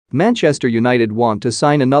Manchester United want to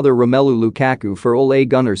sign another Romelu Lukaku for Ole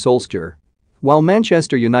Gunnar Solskjaer. While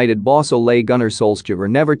Manchester United boss Ole Gunnar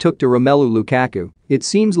Solskjaer never took to Romelu Lukaku, it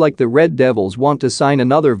seems like the Red Devils want to sign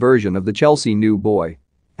another version of the Chelsea new boy.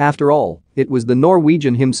 After all, it was the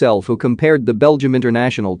Norwegian himself who compared the Belgium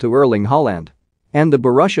international to Erling Haaland. And the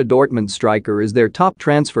Borussia Dortmund striker is their top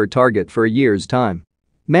transfer target for a year's time.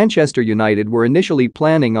 Manchester United were initially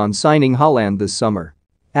planning on signing Haaland this summer.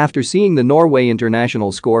 After seeing the Norway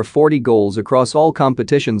international score 40 goals across all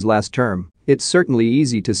competitions last term, it's certainly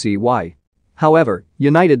easy to see why. However,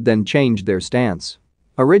 United then changed their stance.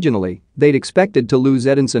 Originally, they'd expected to lose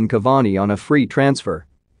Edinson Cavani on a free transfer.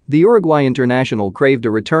 The Uruguay international craved a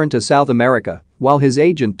return to South America, while his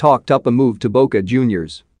agent talked up a move to Boca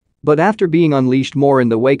Juniors. But after being unleashed more in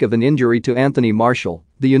the wake of an injury to Anthony Martial,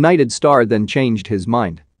 the United star then changed his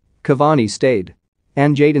mind. Cavani stayed.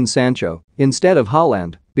 And Jadon Sancho, instead of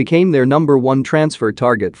Haaland, became their #1 transfer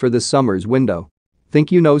target for this summer's window.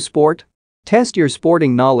 Think you know sport? Test your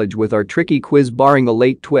sporting knowledge with our tricky quiz. Barring a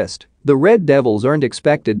late twist, the Red Devils aren't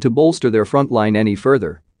expected to bolster their frontline any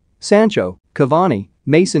further. Sancho, Cavani,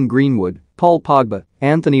 Mason Greenwood, Paul Pogba,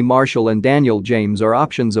 Anthony Martial and Daniel James are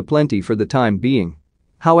options aplenty for the time being.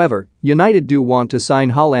 However, United do want to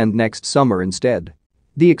sign Haaland next summer instead.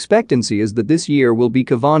 The expectancy is that this year will be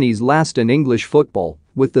Cavani's last in English football,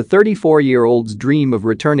 with the 34-year-old's dream of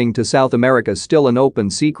returning to South America still an open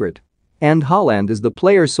secret. And Haaland is the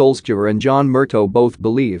player Solskjaer and John Murtough both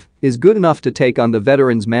believe is good enough to take on the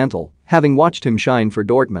veteran's mantle, having watched him shine for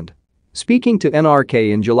Dortmund. Speaking to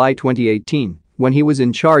NRK in July 2018, when he was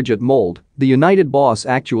in charge at Molde, the United boss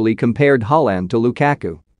actually compared Haaland to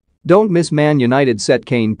Lukaku. Don't miss Man United set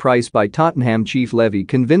Kane price by Tottenham chief Levy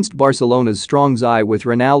convinced Barcelona's strong eye with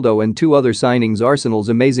Ronaldo and 2 other signings Arsenal's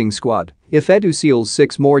amazing squad. If Edu seals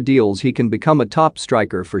 6 more deals he can become a top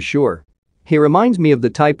striker for sure. He reminds me of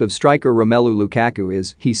the type of striker Romelu Lukaku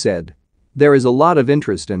is, he said. There is a lot of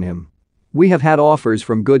interest in him. We have had offers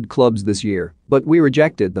from good clubs this year, but we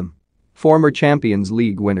rejected them. Former Champions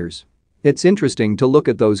League winners. It's interesting to look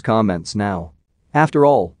at those comments now. After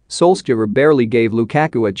all, Solskjaer barely gave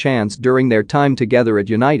Lukaku a chance during their time together at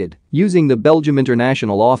United, using the Belgium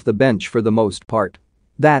international off the bench for the most part.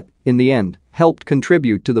 That, in the end, helped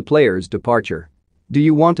contribute to the player's departure. Do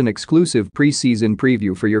you want an exclusive pre-season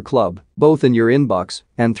preview for your club, both in your inbox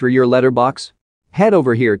and through your letterbox? Head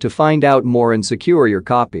over here to find out more and secure your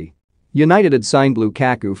copy. United had signed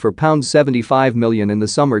Lukaku for £75 million in the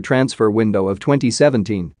summer transfer window of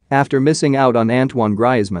 2017 after missing out on Antoine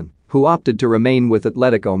Griezmann, who opted to remain with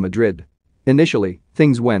Atletico Madrid. Initially,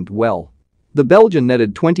 things went well. The Belgian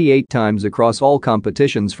netted 28 times across all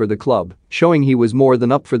competitions for the club, showing he was more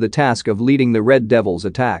than up for the task of leading the Red Devils'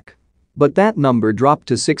 attack. But that number dropped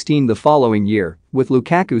to 16 the following year, with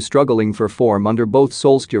Lukaku struggling for form under both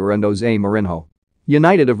Solskjaer and Jose Mourinho.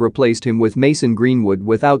 United have replaced him with Mason Greenwood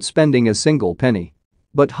without spending a single penny.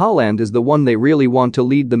 But Haaland is the one they really want to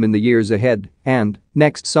lead them in the years ahead, and,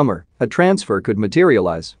 next summer, a transfer could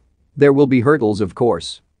materialize. There will be hurdles of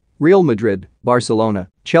course. Real Madrid, Barcelona,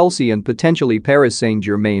 Chelsea and potentially Paris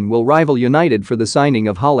Saint-Germain will rival United for the signing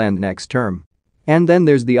of Haaland next term. And then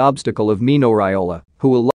there's the obstacle of Mino Raiola, who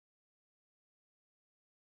will